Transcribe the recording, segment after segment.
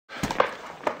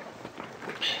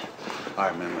All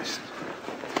right, man, listen.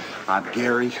 I'm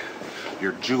Gary.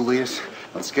 You're Julius.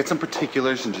 Let's get some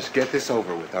particulars and just get this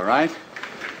over with, all right?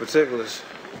 Particulars?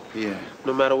 Yeah.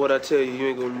 No matter what I tell you, you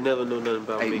ain't gonna never know nothing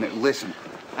about me. Hey, listen.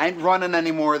 I ain't running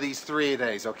any more of these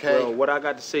 3-a-days, okay? Well, what I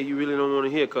got to say you really don't want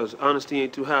to hear, because honesty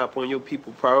ain't too high up on your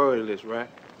people's priority list, right?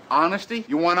 Honesty?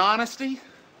 You want honesty?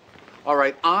 All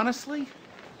right, honestly,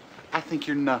 I think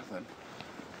you're nothing.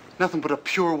 Nothing but a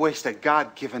pure waste of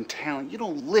God-given talent. You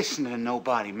don't listen to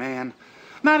nobody, man.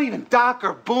 Not even Doc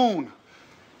or Boone.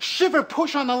 Shiver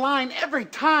push on the line every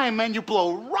time, man. You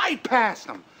blow right past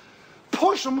them.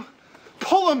 Push them,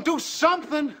 pull them, do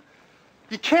something.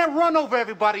 You can't run over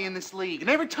everybody in this league. And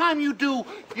every time you do,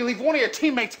 you leave one of your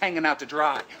teammates hanging out to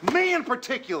dry. Me in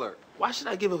particular. Why should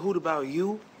I give a hoot about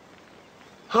you?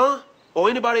 Huh? Or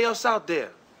anybody else out there?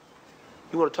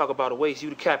 You want to talk about a waste? You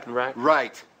the captain, right?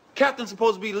 Right. Captain's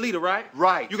supposed to be the leader, right?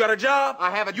 Right. You got a job? I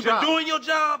have a job. You been doing your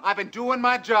job? I've been doing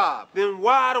my job. Then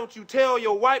why don't you tell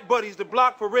your white buddies to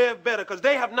block for Rev better? Because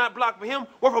they have not blocked for him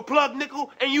worth a plug nickel,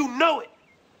 and you know it.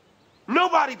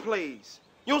 Nobody plays,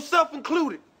 yourself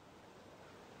included.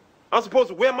 I'm supposed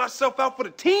to wear myself out for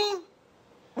the team?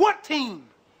 What team?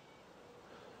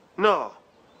 No.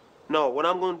 No, what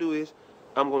I'm going to do is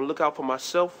I'm going to look out for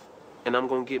myself, and I'm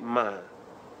going to get mine.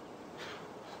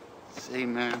 See,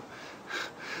 man,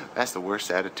 that's the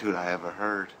worst attitude I ever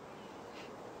heard.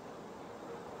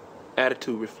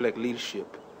 Attitude reflect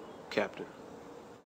leadership, Captain.